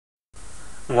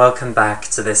Welcome back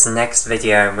to this next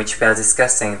video in which we are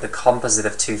discussing the composite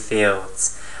of two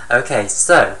fields. Okay,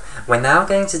 so we're now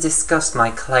going to discuss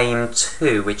my claim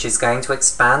 2, which is going to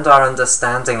expand our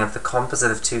understanding of the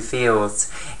composite of two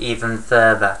fields even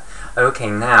further. Okay,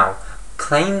 now,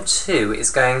 claim 2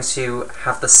 is going to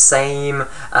have the same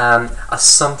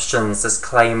assumptions as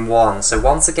claim 1. So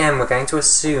once again, we're going to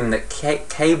assume that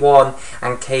K1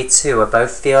 and K2 are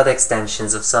both field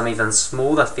extensions of some even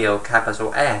smaller field,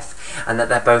 capital F, and that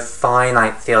they're both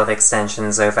finite field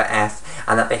extensions over F,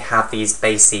 and that they have these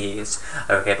bases.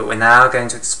 Okay, but we're now going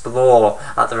to explore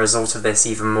the result of this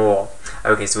even more.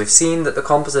 Okay, so we've seen that the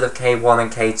composite of K1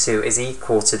 and K2 is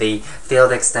equal to the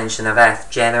field extension of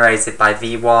F generated by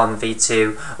V1,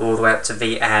 V2, all the way up to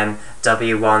Vn,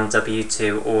 W1,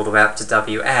 W2, all the way up to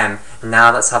Wm.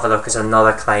 Now let's have a look at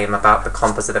another claim about the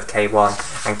composite of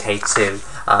K1 and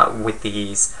K2 with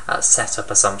these setup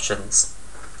assumptions.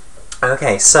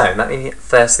 Okay, so let me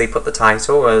firstly put the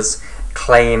title as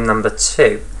claim number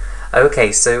 2.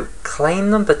 Okay, so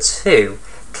claim number 2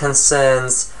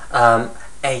 concerns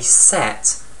a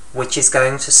set which is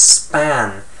going to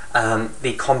span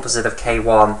the composite of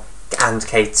K1 and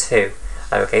K2.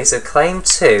 Okay, so claim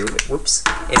 2, is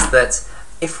that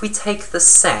if we take the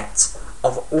set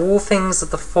of all things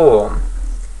of the form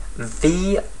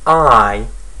Vi,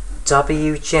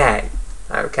 Wj,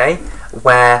 okay,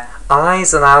 where I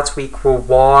is allowed to equal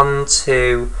 1,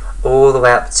 2, all the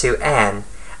way up to n,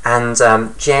 and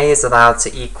j is allowed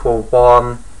to equal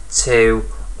 1, 2,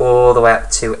 all the way up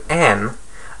to m.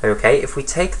 Okay, if we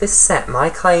take this set, my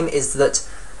claim is that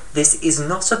this is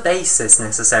not a basis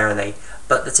necessarily,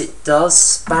 but that it does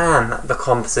span the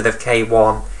composite of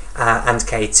K1 and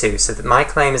K2. So that my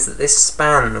claim is that this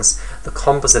spans the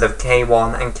composite of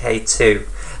K1 and K2.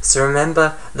 So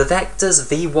remember, the vectors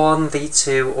v1,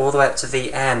 v2, all the way up to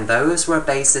vn, those were a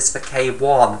basis for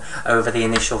K1 over the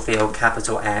initial field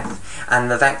capital F,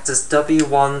 and the vectors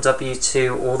w1,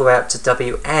 w2, all the way up to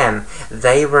wm,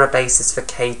 they were a basis for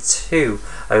K2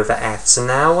 over F. So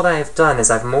now what I have done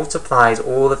is I've multiplied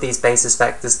all of these basis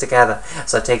vectors together.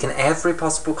 So I've taken every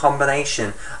possible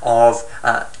combination of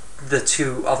a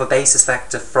basis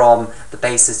vector from the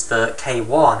basis for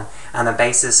K1 and a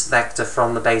basis vector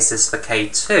from the basis for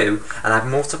K2, and I've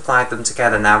multiplied them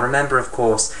together. Now remember, of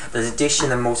course, that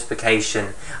addition and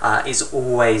multiplication is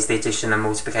always the addition and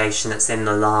multiplication that's in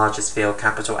the largest field,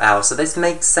 capital L. So this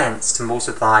makes sense to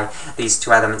multiply these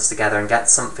two elements together and get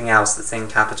something else that's in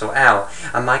capital L.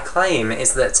 And my claim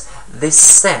is that this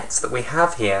set that we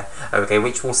have here, okay,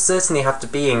 which will certainly have to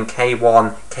be in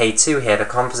K1, K2 here, the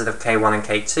composite of K1 and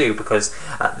K2, because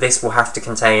this will have to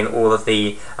contain all of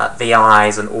the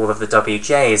VI's and all of the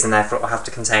WJ's, and therefore it will have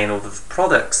to contain all of the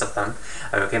products of them.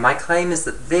 Okay, my claim is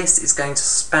that this is going to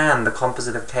span the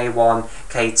composite of K1,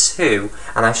 K2,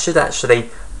 and I should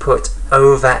actually put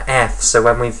over F. So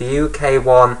when we view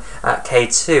K1,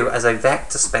 K2 as a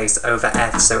vector space over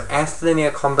F, so F linear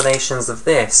combinations of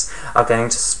this are going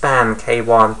to span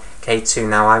K1, K2.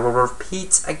 Now I will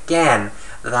repeat again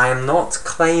that I am not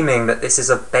claiming that this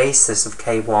is a basis of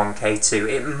K1, K2.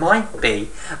 It might be,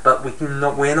 but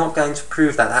we're not going to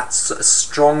prove that. That's a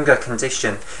stronger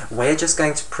condition. We're just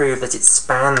going to prove that it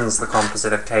spans the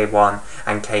composite of K1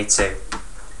 and K2.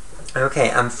 Okay,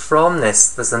 and from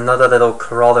this, there's another little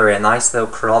corollary, a nice little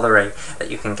corollary that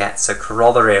you can get. So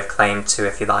corollary of claim 2,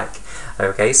 if you like.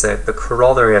 Okay, so the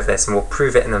corollary of this, and we'll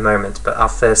prove it in a moment, but I'll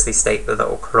firstly state the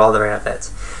little corollary of it.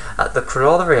 The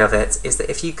corollary of it is that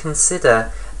if you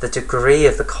consider the degree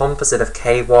of the composite of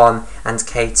K1 and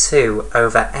K2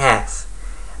 over F,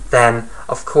 then,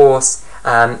 of course,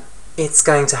 it's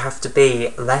going to have to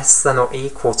be less than or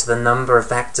equal to the number of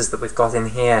vectors that we've got in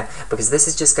here, because this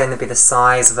is just going to be the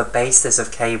size of a basis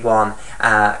of K1,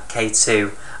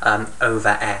 K2 over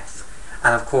F.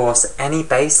 And of course, any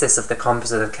basis of the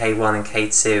composite of K1 and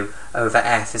K2 over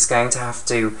F is going to have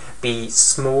to be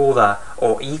smaller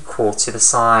or equal to the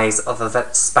size of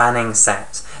a spanning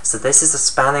set. So this is a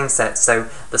spanning set, so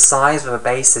the size of a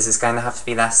basis is going to have to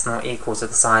be less than or equal to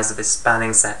the size of this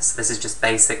spanning set. So this is just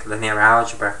basic linear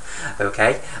algebra.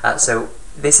 Okay, so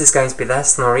this is going to be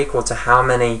less than or equal to how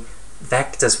many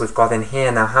vectors we've got in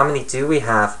here. Now, how many do we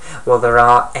have? Well, there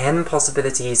are n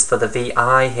possibilities for the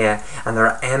Vi here, and there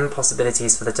are n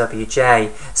possibilities for the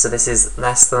Wj, so this is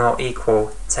less than or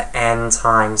equal to n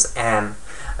times m.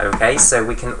 Okay, so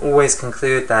we can always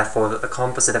conclude, therefore, that the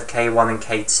composite of K1 and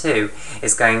K2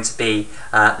 is going to be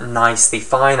nicely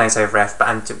finite over F,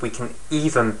 and we can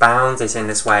even bound it in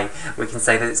this way. We can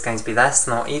say that it's going to be less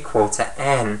than or equal to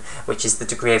n, which is the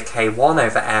degree of K1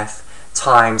 over F,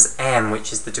 times m,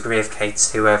 which is the degree of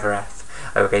K2 over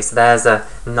F. Okay, so there's a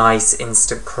nice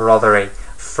instant corollary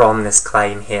from this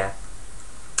claim here.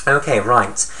 Okay,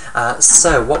 right,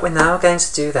 so what we're now going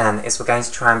to do then is we're going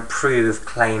to try and prove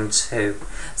claim 2.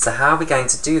 So how are we going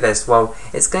to do this? Well,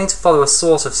 it's going to follow a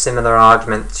sort of similar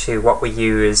argument to what we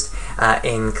used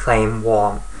in claim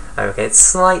 1. Okay, it's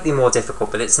slightly more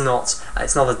difficult, but it's not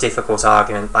a difficult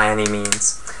argument by any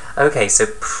means. Okay, so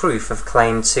proof of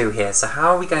claim 2 here. So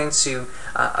how are we going to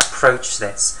approach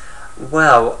this?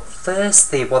 Well,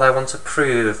 firstly, what I want to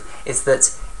prove is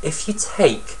that if you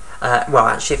take, well,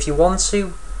 actually, if you want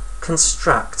to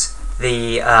construct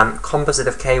the composite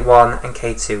of K1 and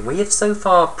K2, we have so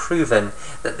far proven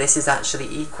that this is actually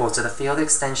equal to the field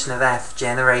extension of F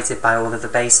generated by all of the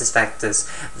basis vectors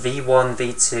v1,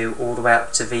 v2, all the way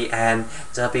up to vn,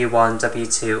 w1,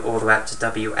 w2, all the way up to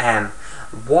wm.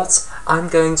 What I'm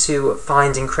going to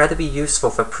find incredibly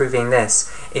useful for proving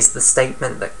this is the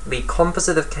statement that the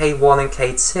composite of K1 and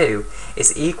K2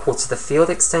 is equal to the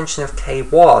field extension of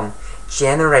K1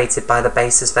 generated by the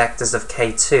basis vectors of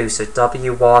K2, so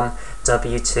W1,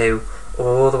 W2,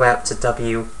 all the way up to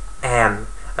Wm.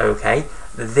 Okay,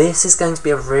 this is going to be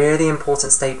a really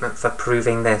important statement for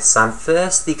proving this. So I'm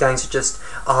firstly going to just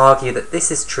argue that this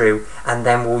is true, and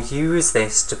then we'll use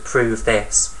this to prove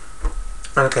this.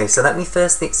 Okay, so let me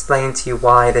firstly explain to you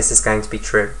why this is going to be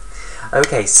true.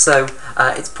 Okay, so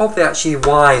it's probably actually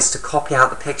wise to copy out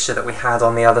the picture that we had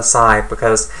on the other side,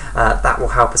 because that will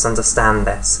help us understand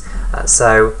this.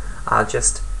 So I'll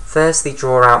just firstly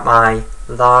draw out my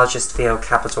largest field,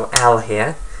 capital L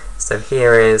here. So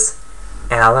here is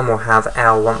L, and we'll have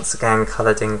L once again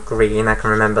coloured in green. I can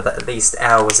remember that at least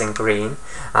L was in green.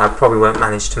 I probably won't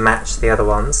manage to match the other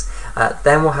ones.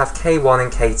 Then we'll have K1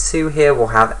 and K2 here. We'll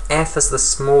have F as the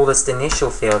smallest initial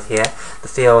field here, the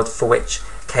field for which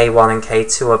K1 and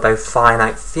K2 are both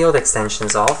finite field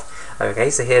extensions of. Okay,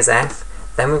 so here's F.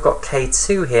 Then we've got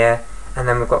K2 here, and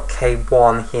then we've got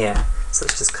K1 here. So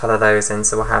let's just colour those in.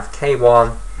 So we'll have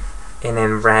K1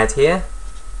 in red here,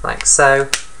 like so,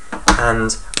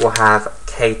 and we'll have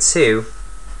K2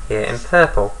 here in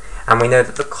purple. And we know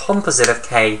that the composite of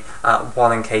K1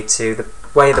 and K2, the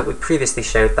way that we previously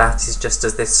showed that, is just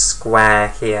as this square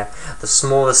here, the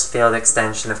smallest field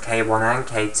extension of K1 and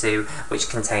K2, which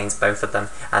contains both of them,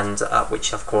 and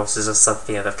which of course is a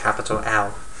subfield of capital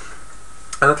L.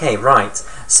 Okay, right,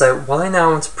 so what I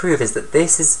now want to prove is that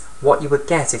this is what you would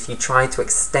get if you try to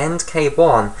extend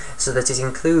K1 so that it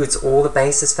includes all the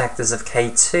basis vectors of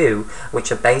K2,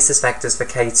 which are basis vectors for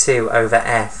K2 over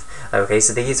F. Okay,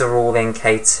 so these are all in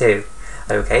K2.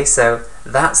 Okay, so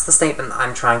that's the statement that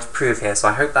I'm trying to prove here. So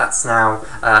I hope that's now,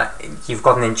 you've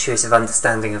got an intuitive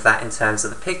understanding of that in terms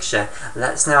of the picture.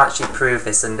 Let's now actually prove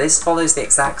this, and this follows the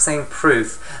exact same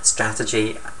proof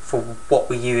strategy for what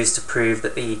we use to prove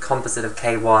that the composite of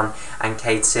K1 and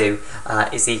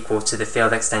K2 is equal to the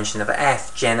field extension of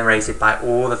F generated by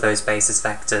all of those basis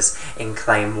vectors in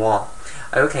claim 1.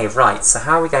 Okay, right, so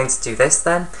how are we going to do this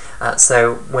then?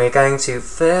 So we're going to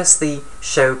firstly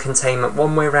show containment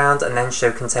one way round and then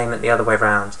show containment the other way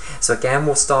round. So again,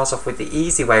 we'll start off with the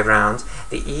easy way round.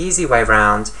 The easy way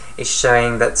round is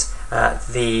showing that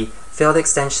the field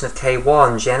extension of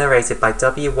K1 generated by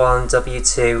W1,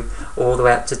 W2, all the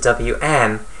way up to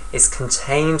Wm is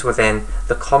contained within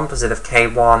the composite of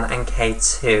K1 and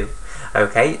K2.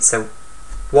 Okay, so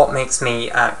what makes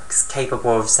me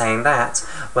capable of saying that?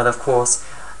 Well, of course,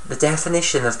 the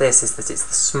definition of this is that it's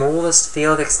the smallest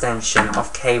field extension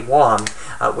of K1,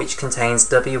 which contains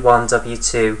W1,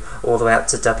 W2, all the way up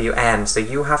to Wm. So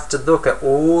you have to look at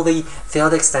all the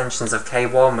field extensions of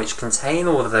K1 which contain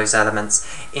all of those elements,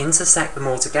 intersect them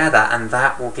all together, and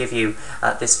that will give you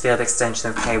this field extension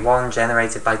of K1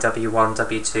 generated by W1,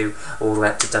 W2, all the way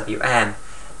up to Wm.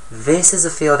 This is a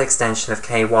field extension of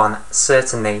K1,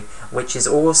 certainly, which is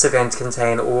also going to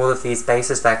contain all of these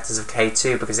basis vectors of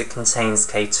K2 because it contains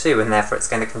K2, and therefore it's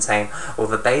going to contain all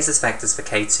the basis vectors for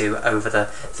K2 over the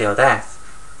field F,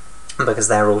 because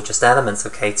they're all just elements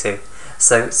of K2.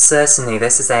 So certainly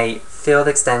this is a field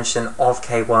extension of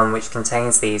K1 which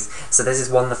contains these, so this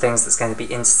is one of the things that's going to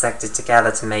be intersected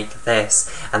together to make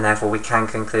this, and therefore we can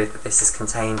conclude that this is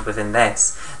contained within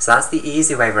this. So that's the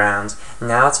easy way round.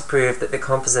 Now to prove that the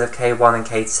composite of K1 and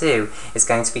K2 is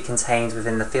going to be contained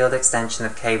within the field extension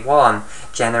of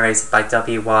K1 generated by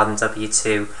W1,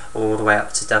 W2, all the way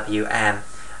up to Wm.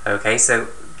 Okay, so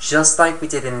just like we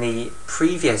did in the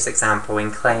previous example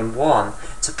in claim 1,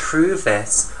 to prove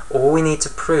this, all we need to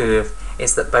prove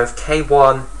is that both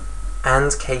K1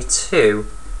 and K2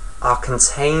 are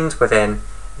contained within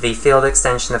the field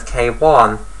extension of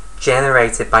K1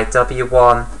 generated by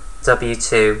W1,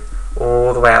 W2,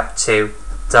 all the way up to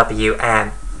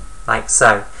Wm, like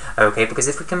so. Okay, because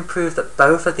if we can prove that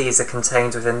both of these are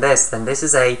contained within this, then this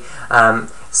is a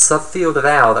subfield of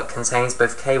L that contains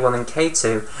both K1 and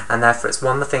K2, and therefore it's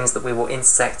one of the things that we will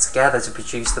intersect together to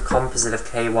produce the composite of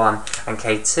K1 and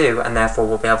K2, and therefore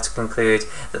we'll be able to conclude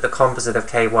that the composite of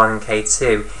K1 and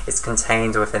K2 is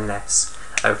contained within this.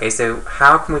 Okay, so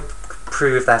how can we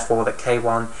prove therefore that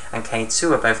K1 and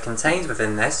K2 are both contained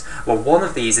within this? Well, one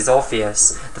of these is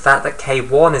obvious. The fact that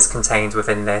K1 is contained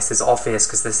within this is obvious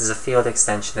because this is a field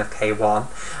extension of K1.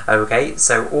 Okay,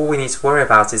 so all we need to worry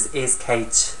about is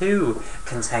K2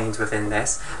 contained within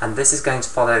this? And this is going to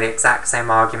follow the exact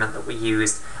same argument that we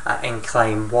used in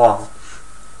claim 1.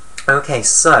 Okay,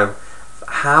 so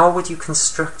how would you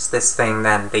construct this thing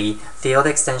then, the field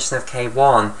extension of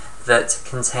K1 that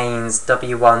contains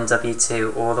W1,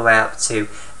 W2, all the way up to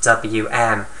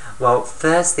Wm? Well,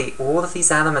 firstly, all of these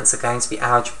elements are going to be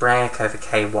algebraic over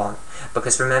K1,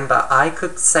 because remember, I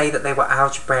could say that they were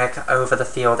algebraic over the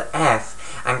field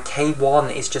F, and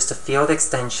K1 is just a field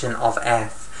extension of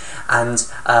F. And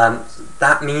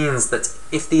that means that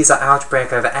if these are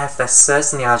algebraic over F, they're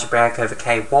certainly algebraic over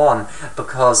K1,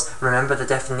 because remember the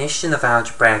definition of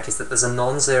algebraic is that there's a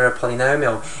non-zero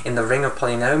polynomial in the ring of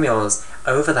polynomials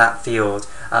over that field,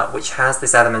 which has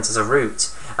this element as a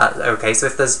root. Okay, so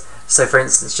if there's, so for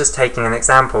instance, just taking an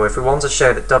example, if we want to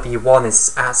show that W1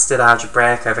 is still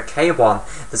algebraic over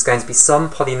K1, there's going to be some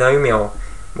polynomial,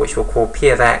 which we'll call P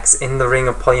of X, in the ring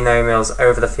of polynomials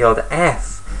over the field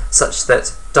F, such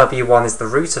that W1 is the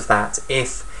root of that,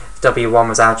 if W1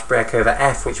 was algebraic over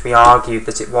F, which we argued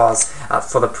that it was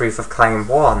for the proof of claim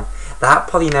 1. That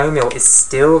polynomial is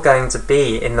still going to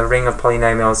be in the ring of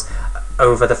polynomials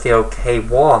over the field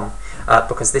K1,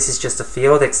 because this is just a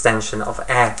field extension of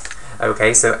F.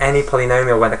 Okay, so any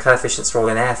polynomial when the coefficients are all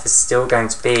in F is still going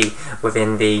to be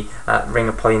within the ring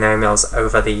of polynomials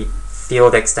over the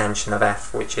field extension of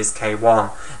F, which is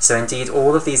K1. So indeed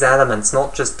all of these elements,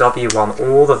 not just W1,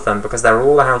 all of them, because they're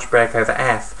all algebraic over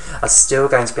F, are still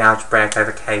going to be algebraic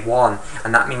over K1,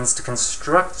 and that means to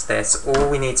construct this, all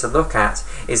we need to look at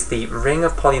is the ring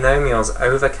of polynomials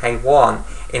over K1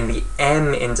 in the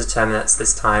m indeterminates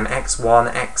this time,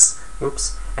 x1,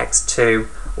 x2,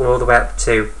 all the way up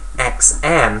to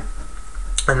xm.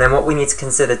 And then what we need to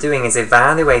consider doing is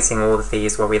evaluating all of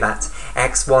these, where we're at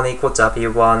x1 equal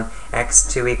w1,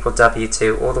 x2 equal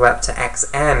w2, all the way up to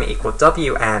xm equal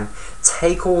wm.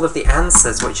 Take all of the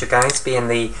answers which are going to be in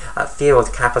the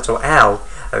field capital L,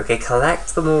 okay,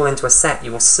 collect them all into a set.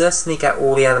 You will certainly get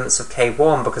all the elements of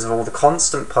K1 because of all the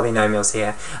constant polynomials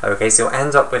here. Okay, so you'll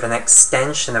end up with an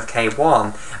extension of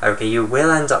K1. Okay, you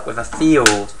will end up with a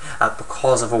field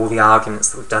because of all the arguments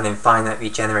that we've done in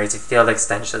finitely generated field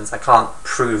extensions. I can't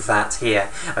prove that here.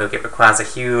 Okay, it requires a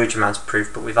huge amount of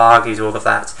proof, but we've argued all of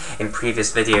that in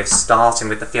previous videos, starting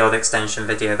with the field extension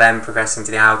video, then progressing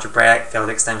to the algebraic field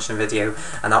extension video,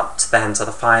 and up to then to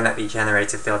the finitely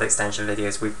generated field extension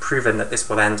videos. We've proven that this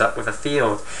will end up with a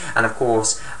field, and of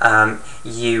course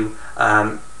you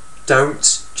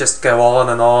don't just go on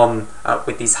and on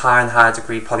with these higher and higher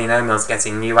degree polynomials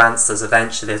getting new answers.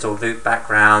 Eventually it'll loop back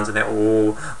round and it will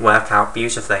all work out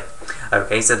beautifully.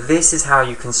 Okay, so this is how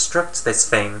you construct this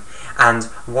thing, and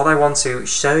what I want to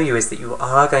show you is that you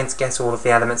are going to get all of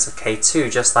the elements of K2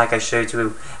 just like I showed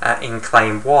you in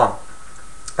claim 1.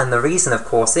 And the reason, of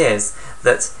course, is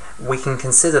that we can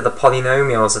consider the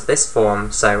polynomials of this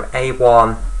form, so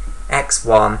a1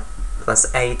 x1 plus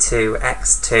a2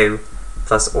 x2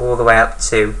 plus all the way up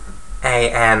to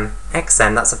am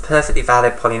xn. That's a perfectly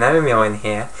valid polynomial in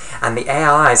here, and the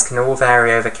ai's can all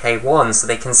vary over K1, so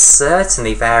they can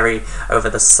certainly vary over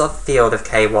the subfield of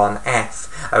K1 f.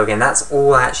 Okay, and that's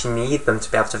all I actually need them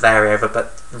to be able to vary over,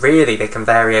 but really they can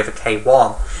vary over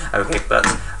K1. Okay, but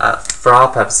for our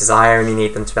purposes I only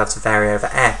need them to be able to vary over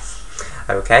f.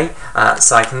 Okay,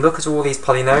 so I can look at all these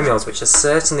polynomials which are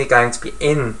certainly going to be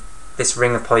in this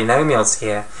ring of polynomials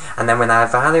here, and then when I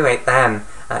evaluate them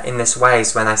in this way,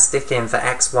 so when I stick in for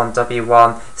x1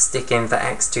 w1, stick in for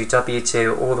x2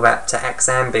 w2, all the way up to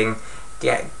xm being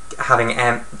having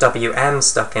wm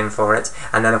stuck in for it,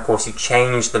 and then of course you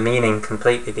change the meaning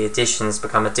completely. The additions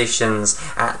become additions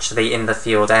actually in the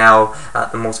field L,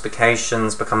 the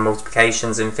multiplications become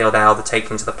multiplications in field L, the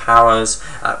taking to the powers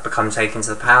become taking to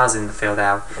the powers in the field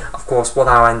L. Of course what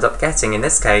I'll end up getting in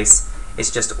this case is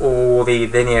just all the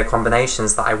linear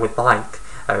combinations that I would like.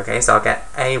 Okay, so I'll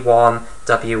get a1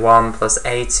 w1 plus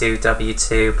a2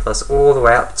 w2 plus all the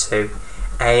way up to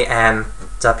am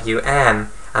wm.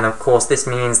 And of course this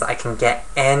means that I can get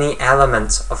any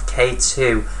element of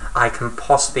K2 I can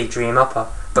possibly dream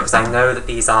up because I know that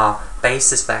these are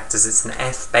basis vectors. It's an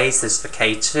F basis for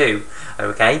K2,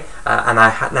 okay? And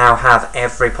I now have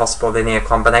every possible linear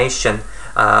combination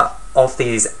of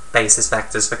these basis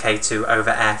vectors for K2 over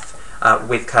F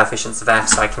with coefficients of F,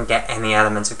 so I can get any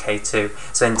element of K2.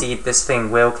 So indeed this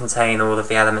thing will contain all of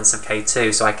the elements of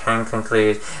K2, so I can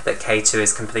conclude that K2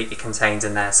 is completely contained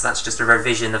in there. So that's just a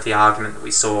revision of the argument that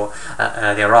we saw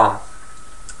earlier on.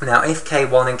 Now, if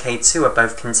K1 and K2 are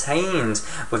both contained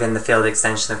within the field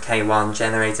extension of K1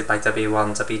 generated by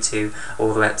W1, W2,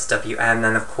 all the way up to Wn,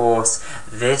 then of course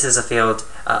this is a field,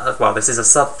 this is a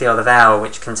subfield of L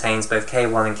which contains both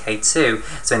K1 and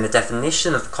K2, so in the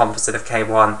definition of the composite of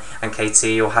K1 and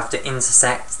K2 you'll have to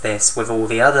intersect this with all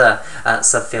the other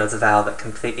subfields of L that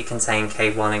completely contain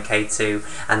K1 and K2,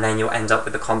 and then you'll end up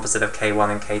with the composite of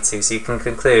K1 and K2. So you can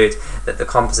conclude that the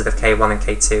composite of K1 and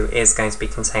K2 is going to be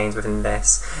contained within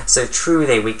this. So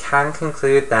truly we can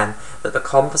conclude then that the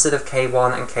composite of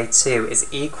K1 and K2 is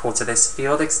equal to this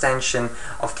field extension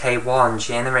of K1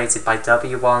 generated by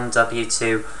W1,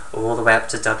 W2, all the way up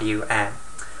to Wn.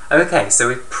 Okay, so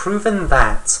we've proven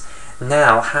that.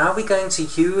 Now, how are we going to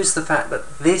use the fact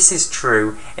that this is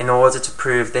true in order to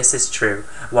prove this is true?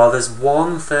 Well, there's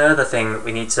one further thing that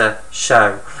we need to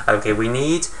show. Okay, we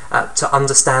need to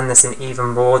understand this in even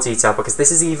more detail, because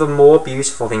this is even more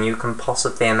beautiful than you can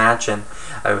possibly imagine.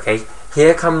 Okay,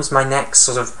 here comes my next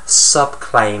sort of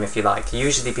sub-claim, if you like.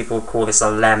 Usually people call this a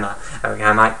lemma. Okay,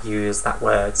 I might use that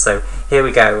word. So here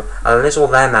we go, a little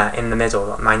lemma in the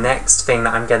middle, my next thing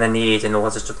that I'm going to need in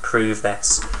order to prove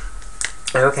this.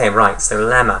 Okay, right, so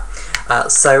lemma.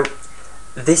 So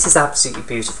this is absolutely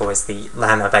beautiful, is the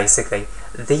lemma, basically.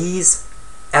 These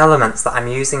elements that I'm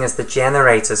using as the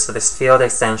generators for this field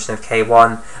extension of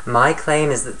K1, my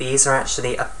claim is that these are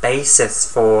actually a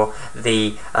basis for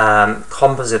the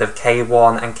composite of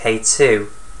K1 and K2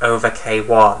 over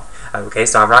K1. Okay,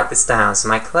 so I'll write this down. So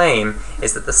my claim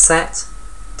is that the set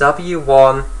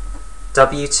W1,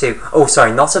 W2, oh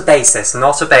sorry, not a basis,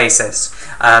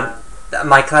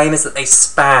 my claim is that they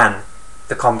span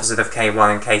the composite of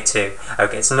K1 and K2.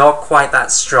 Okay, it's not quite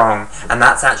that strong, and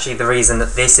that's actually the reason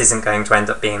that this isn't going to end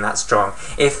up being that strong.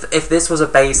 If this was a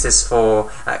basis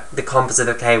for the composite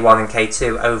of K1 and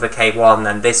K2 over K1,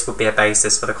 then this would be a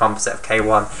basis for the composite of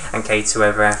K1 and K2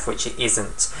 over F, which it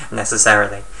isn't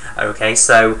necessarily. Okay,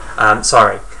 so,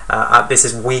 sorry, this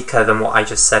is weaker than what I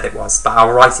just said it was, but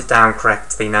I'll write it down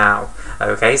correctly now.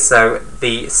 Okay, so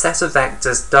the set of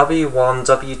vectors W1,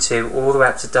 W2, all the way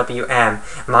up to Wn,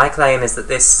 my claim is that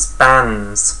this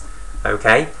spans,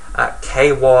 okay,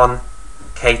 K1,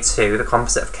 K2, the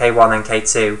composite of K1 and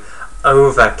K2,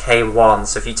 over K1.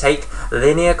 So if you take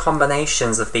linear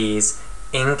combinations of these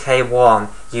in K1,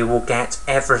 you will get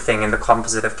everything in the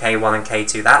composite of K1 and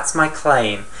K2. That's my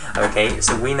claim. Okay,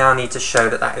 so we now need to show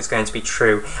that that is going to be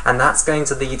true, and that's going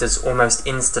to lead us almost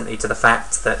instantly to the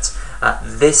fact that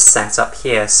this set up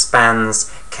here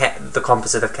spans the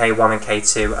composite of K1 and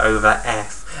K2 over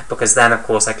F, because then of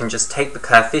course I can just take the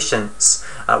coefficients,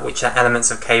 which are elements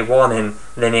of K1 in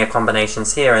linear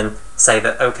combinations here, and say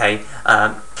that, okay,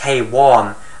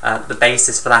 K1, the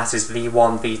basis for that is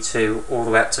V1, V2, all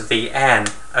the way up to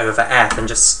Vn over F, and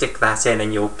just stick that in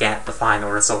and you'll get the final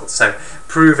result. So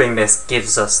proving this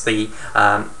gives us the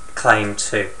claim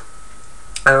 2.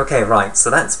 Okay, right, so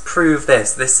let's prove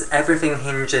this. Everything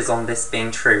hinges on this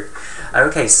being true.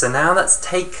 Okay, so now let's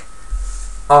take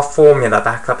our formula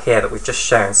back up here that we've just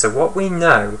shown. So what we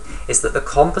know is that the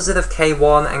composite of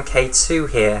K1 and K2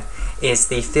 here is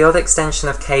the field extension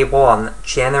of K1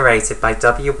 generated by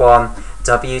W1,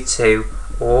 W2,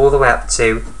 all the way up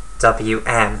to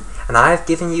Wn. And I have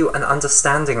given you an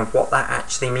understanding of what that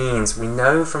actually means. We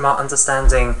know from our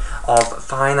understanding of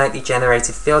finitely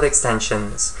generated field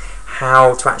extensions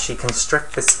how to actually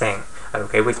construct this thing.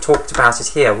 Okay, we've talked about it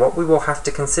here. What we will have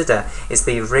to consider is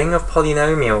the ring of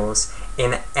polynomials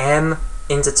in M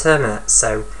indeterminates.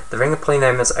 So the ring of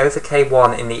polynomials over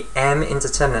K1 in the M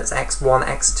indeterminates x1,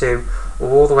 x2,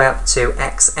 all the way up to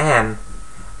xm,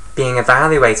 being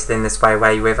evaluated in this way,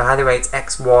 where you evaluate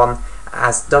x1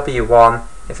 as w1,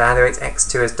 evaluate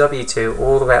x2 as w2,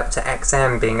 all the way up to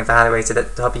xm being evaluated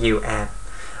at wn.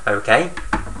 Okay?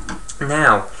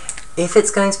 Now, if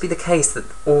it's going to be the case that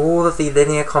all of the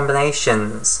linear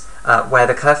combinations where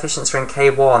the coefficients are in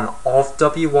K1 of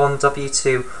W1,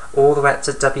 W2, all the way up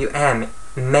to Wm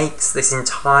makes this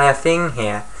entire thing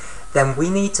here, then we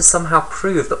need to somehow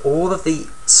prove that all of the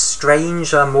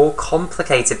stranger, more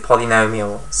complicated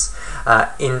polynomials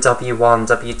in W1,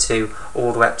 W2,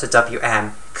 all the way up to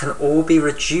Wm can all be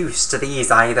reduced to these,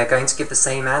 i.e. they're going to give the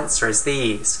same answer as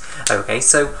these. Okay,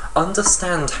 so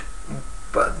understand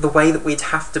the way that we'd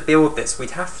have to build this,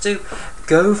 we'd have to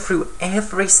go through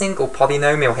every single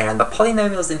polynomial here, and the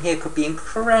polynomials in here could be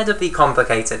incredibly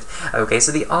complicated. Okay,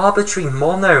 so the arbitrary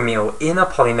monomial in a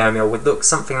polynomial would look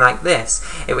something like this.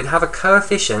 It would have a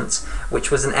coefficient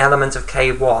which was an element of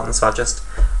k1, so I'll just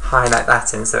highlight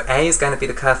that in. So a is going to be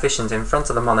the coefficient in front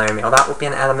of the monomial. That would be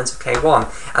an element of k1,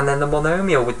 and then the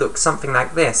monomial would look something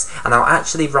like this, and I'll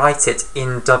actually write it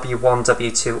in w1,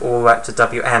 w2 all the way up to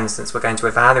wn, since we're going to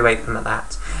evaluate them at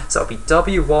that. So it'll be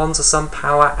w1 to some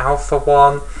power alpha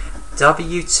 1,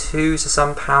 w2 to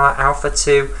some power alpha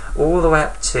 2, all the way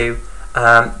up to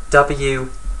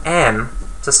wm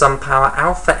to some power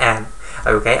alpha m.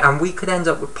 Okay, and we could end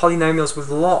up with polynomials with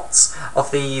lots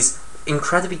of these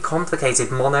incredibly complicated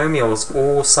monomials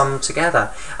all summed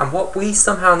together. And what we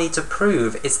somehow need to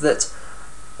prove is that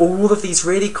all of these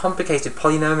really complicated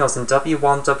polynomials in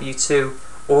w1, w2,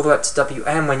 all the way up to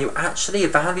wn, when you actually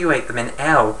evaluate them in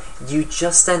L, you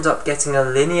just end up getting a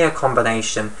linear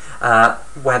combination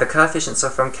where the coefficients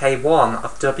are from k1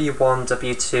 of w1,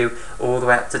 w2, all the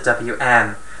way up to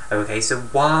wn. Okay, so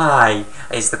why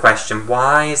is the question?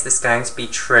 Why is this going to be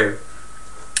true?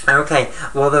 Okay,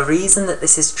 well the reason that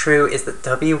this is true is that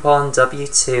w1,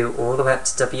 w2, all the way up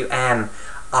to wm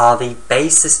are the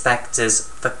basis vectors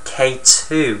for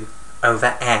k2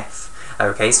 over f.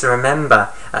 Okay, so remember,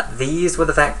 these were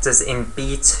the vectors in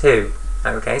b2.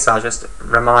 Okay, so I'll just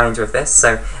remind you of this.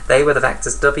 So they were the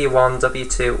vectors w1,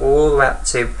 w2, all the way up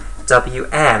to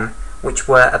wm, which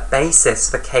were a basis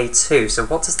for k2. So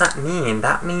what does that mean?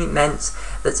 That meant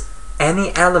that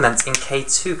any element in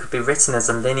k2 could be written as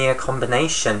a linear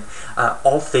combination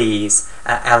of these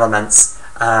elements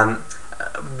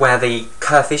where the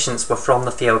coefficients were from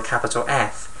the field capital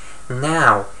F.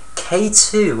 Now,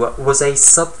 k2 was a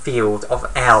subfield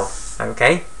of L,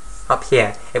 okay? Up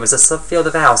here, it was a subfield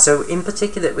of L, so in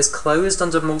particular it was closed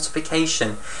under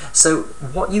multiplication. So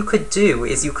what you could do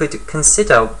is you could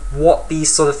consider what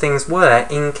these sort of things were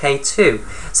in k2.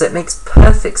 So it makes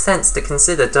perfect sense to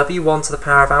consider w1 to the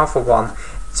power of alpha 1,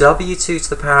 w2 to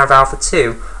the power of alpha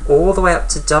 2, all the way up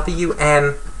to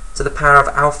wm to the power of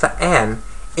alpha m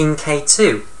in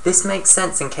k2. This makes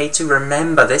sense in k2.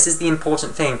 Remember, this is the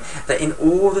important thing, that in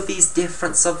all of these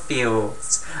different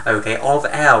subfields, okay, of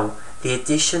L, the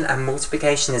addition and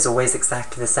multiplication is always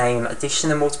exactly the same. Addition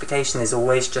and multiplication is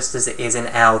always just as it is in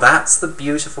L. That's the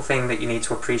beautiful thing that you need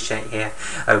to appreciate here.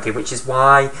 Okay, which is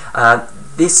why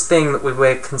this thing that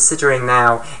we're considering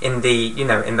now in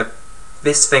the,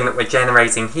 this thing that we're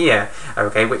generating here,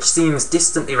 okay, which seems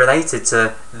distantly related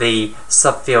to the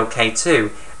subfield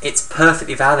K2, it's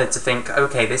perfectly valid to think,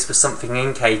 okay, this was something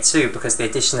in K2 because the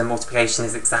addition and multiplication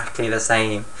is exactly the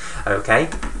same. Okay?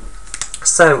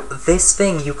 So this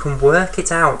thing, you can work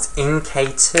it out in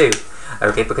K2,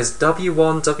 okay, because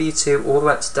w1, w2, all the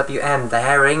way up to wm,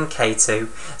 they're in K2,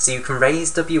 so you can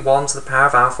raise w1 to the power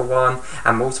of alpha 1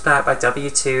 and multiply it by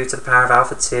w2 to the power of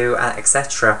alpha 2,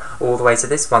 etc., all the way to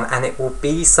this one, and it will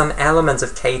be some element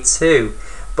of K2.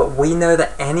 But we know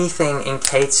that anything in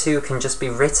K2 can just be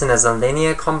written as a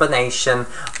linear combination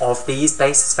of these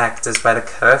basis vectors where the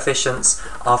coefficients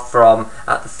are from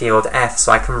the field F.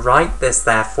 So I can write this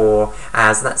therefore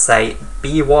as, let's say,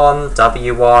 b1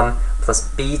 w1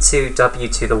 plus b2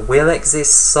 w2. There will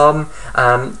exist some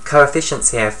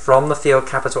coefficients here from the field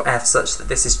capital F such that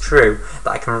this is true,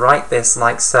 that I can write this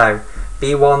like so: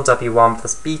 b1 w1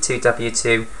 plus b2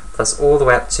 w2 plus all the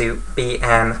way up to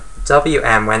bm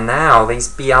wm, where now these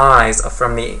bi's are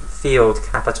from the field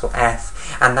capital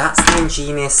F. And that's the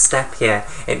ingenious step here.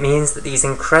 It means that these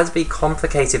incredibly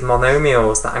complicated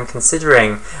monomials that I'm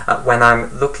considering when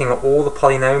I'm looking at all the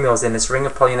polynomials in this ring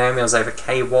of polynomials over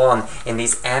k1 in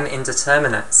these m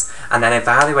indeterminates, and then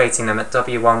evaluating them at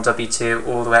w1, w2,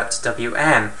 all the way up to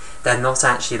wm, they're not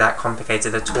actually that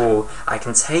complicated at all. I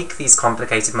can take these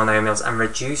complicated monomials and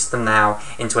reduce them now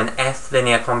into an F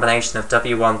linear combination of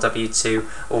w1,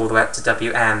 w2, all the way up to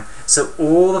wm. So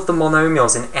all of the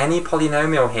monomials in any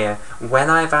polynomial here,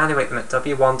 when I evaluate them at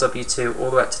w1, w2,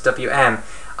 all the way up to wm,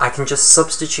 I can just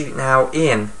substitute now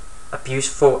in a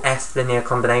beautiful F linear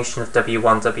combination of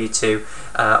w1,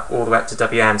 w2, all the way up to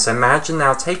wm. So imagine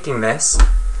now taking this.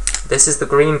 This is the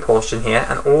green portion here,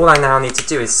 and all I now need to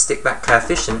do is stick that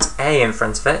coefficient a in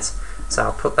front of it. So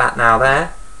I'll put that now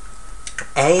there.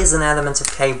 A is an element of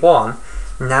k1.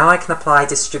 Now I can apply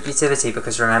distributivity,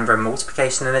 because remember,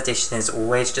 multiplication and addition is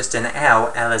always just in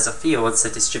L. L is a field, so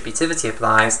distributivity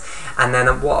applies. And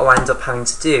then what I'll end up having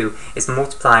to do is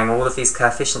multiplying all of these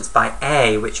coefficients by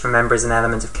a, which remember is an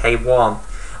element of k1.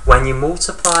 When you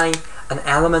multiply an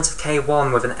element of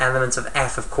k1 with an element of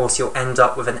f, of course you'll end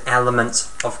up with an element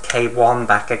of k1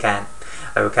 back again,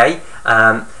 okay?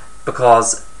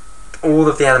 Because all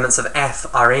of the elements of F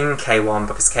are in K1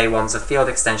 because K1 is a field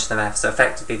extension of F, so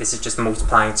effectively this is just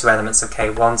multiplying two elements of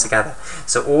K1 together.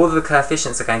 So all of the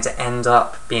coefficients are going to end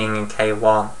up being in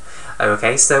K1.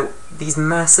 Okay, so these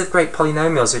massive great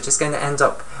polynomials are just going to end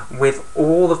up with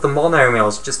all of the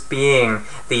monomials just being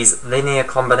these linear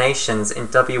combinations in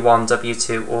W1,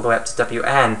 W2, all the way up to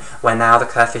Wn, where now the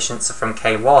coefficients are from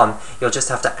K1. You'll just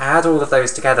have to add all of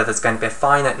those together. There's going to be a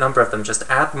finite number of them. Just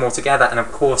add them all together, and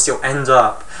of course you'll end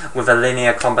up with a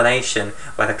linear combination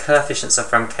where the coefficients are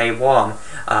from K1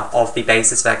 of the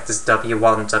basis vectors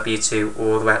W1, W2,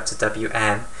 all the way up to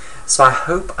Wn. So I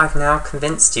hope I've now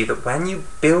convinced you that when you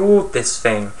build this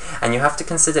thing, and you have to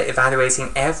consider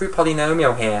evaluating every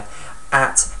polynomial here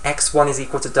at x1 is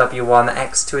equal to w1,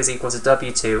 x2 is equal to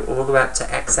w2, all the way up to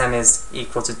xm is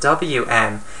equal to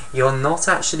wm, you're not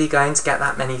actually going to get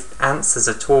that many answers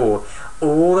at all.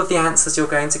 All of the answers you're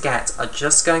going to get are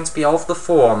just going to be of the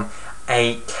form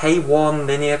a k1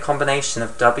 linear combination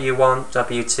of w1,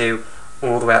 w2,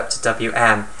 all the way up to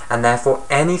wm, and therefore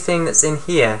anything that's in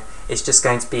here is just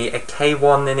going to be a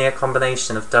k1 linear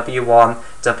combination of w1,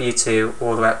 w2,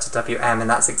 all the way up to wm, and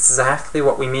that's exactly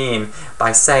what we mean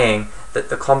by saying that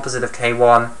the composite of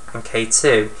k1 and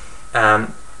k2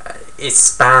 is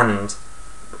spanned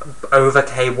over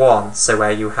k1, so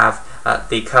where you have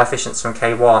the coefficients from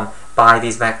k1 by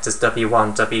these vectors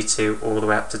w1, w2, all the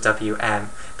way up to wm,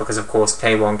 because of course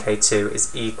k1, k2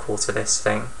 is equal to this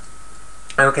thing.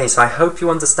 Okay, so I hope you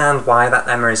understand why that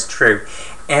lemma is true.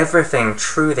 Everything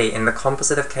truly in the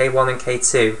composite of k1 and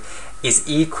k2 is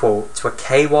equal to a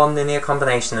k1 linear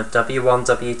combination of w1,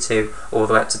 w2, all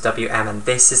the way up to wm, and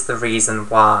this is the reason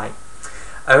why.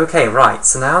 Okay, right,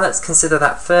 so now let's consider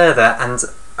that further and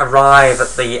arrive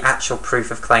at the actual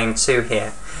proof of claim 2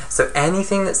 here. So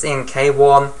anything that's in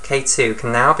k1, k2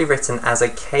 can now be written as a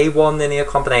k1 linear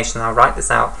combination. I'll write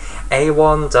this out.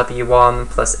 a1, w1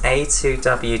 plus a2,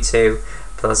 w2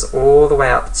 plus all the way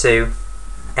up to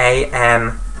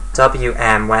am,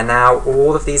 wm, where now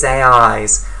all of these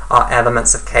ai's are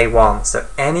elements of k1. So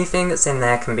anything that's in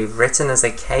there can be written as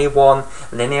a k1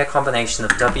 linear combination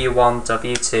of w1,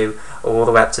 w2, all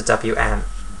the way up to wm.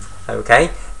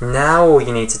 Okay, now all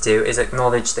you need to do is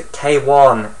acknowledge that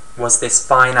k1 was this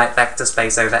finite vector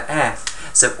space over F.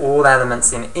 So all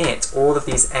elements in it, all of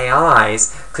these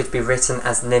AIs, could be written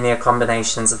as linear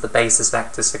combinations of the basis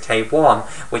vectors for K1,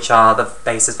 which are the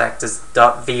basis vectors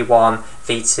v1,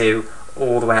 v2,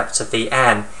 all the way up to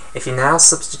vn. If you now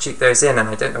substitute those in, and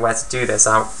I don't know where to do this,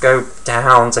 I'll go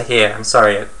down to here. I'm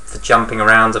sorry for jumping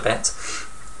around a bit.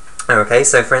 Okay,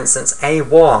 so for instance,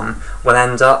 A1 will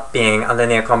end up being a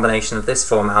linear combination of this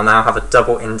form. I'll now have a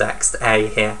double indexed A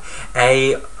here.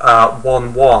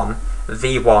 A11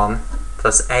 v1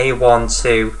 plus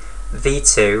A12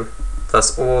 v2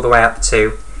 plus all the way up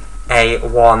to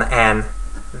A1n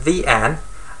vn.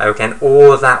 Okay, and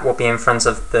all of that will be in front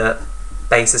of the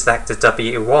basis vector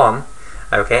w1.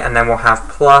 Okay, and then we'll have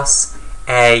plus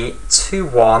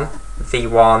A21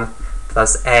 v1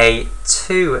 plus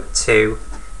A22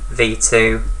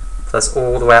 v2 plus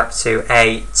all the way up to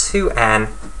a2n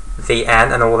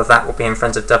vn, and all of that will be in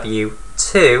front of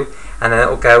w2, and then it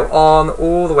will go on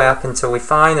all the way up until we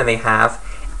finally have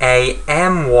a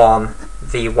m1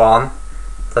 v1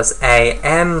 plus a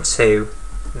m2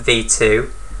 v2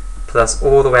 plus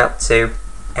all the way up to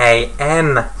a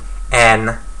mn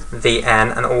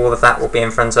vn, and all of that will be in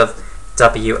front of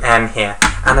wm here.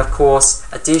 And of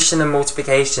course, addition and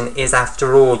multiplication is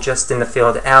after all just in the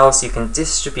field L, so you can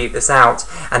distribute this out,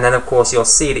 and then of course you'll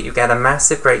see that you get a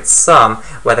massive great sum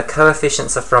where the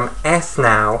coefficients are from F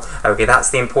now. Okay,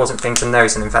 that's the important thing to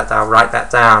note, and in fact I'll write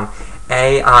that down.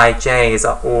 Aij's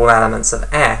are all elements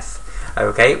of F.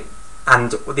 Okay,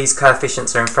 and these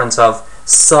coefficients are in front of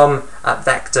some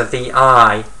vector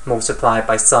vi multiplied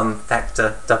by some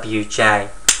vector wj.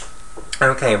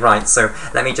 Okay, right, so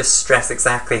let me just stress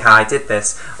exactly how I did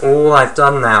this. All I've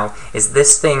done now is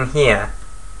this thing here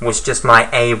was just my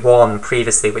A1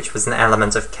 previously, which was an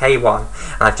element of K1,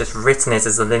 and I've just written it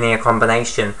as a linear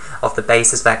combination of the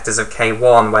basis vectors of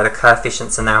K1, where the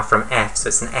coefficients are now from F, so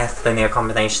it's an F linear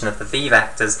combination of the V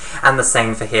vectors, and the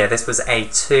same for here. This was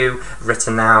A2,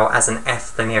 written now as an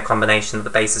F linear combination of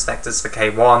the basis vectors for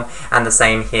K1, and the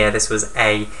same here. This was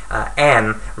A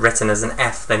written as an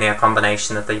F linear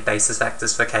combination of the basis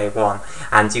vectors for K1,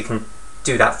 and you can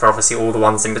do that for obviously all the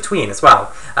ones in between as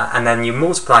well. And then you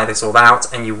multiply this all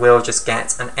out and you will just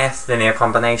get an F linear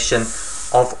combination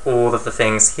of all of the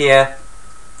things here.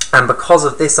 And because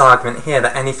of this argument here,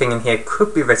 that anything in here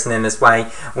could be written in this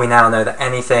way, we now know that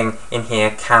anything in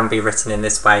here can be written in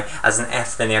this way as an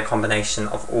F linear combination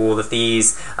of all of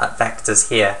these vectors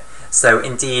here. So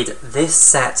indeed, this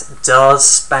set does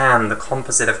span the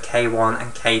composite of K1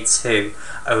 and K2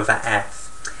 over F.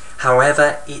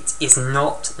 However, it is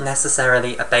not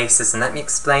necessarily a basis, and let me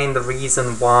explain the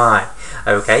reason why.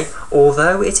 Okay,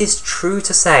 although it is true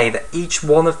to say that each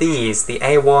one of these, the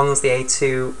A1s, the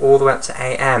A2, all the way up to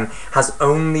AM, has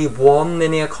only one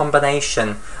linear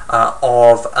combination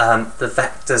of the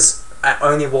vectors,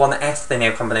 only one F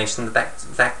linear combination, the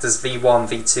vectors v1,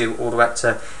 v2, all the way up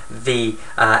to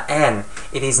vn,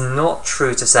 it is not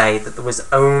true to say that there was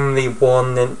only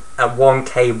one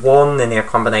K1 linear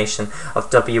combination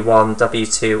of W1,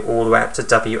 W2, all the way up to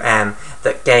Wm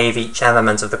that gave each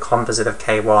element of the composite of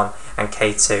K1 and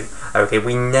K2. Okay,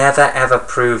 we never ever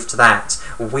proved that.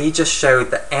 We just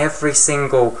showed that every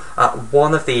single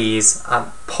one of these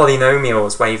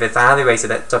polynomials where you've evaluated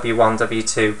at W1,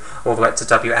 W2, all the way up to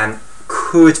Wm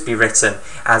could be written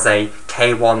as a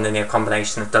K1 linear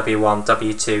combination of W1,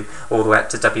 W2, all the way up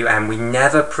to Wm. We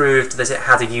never proved that it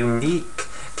had a unique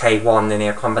K1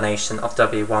 linear combination of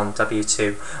W1,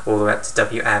 W2, all the way up to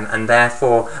Wm, and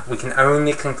therefore we can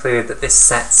only conclude that this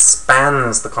set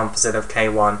spans the composite of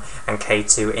K1 and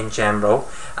K2 in general,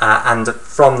 and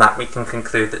from that we can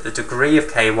conclude that the degree of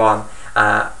K1,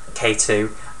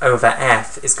 K2 over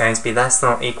F is going to be less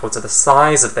than or equal to the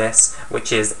size of this,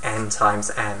 which is n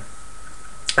times m.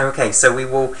 Okay, so we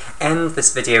will end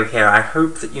this video here. I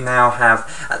hope that you now have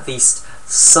at least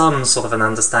some sort of an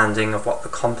understanding of what the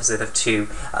composite of two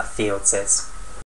fields is.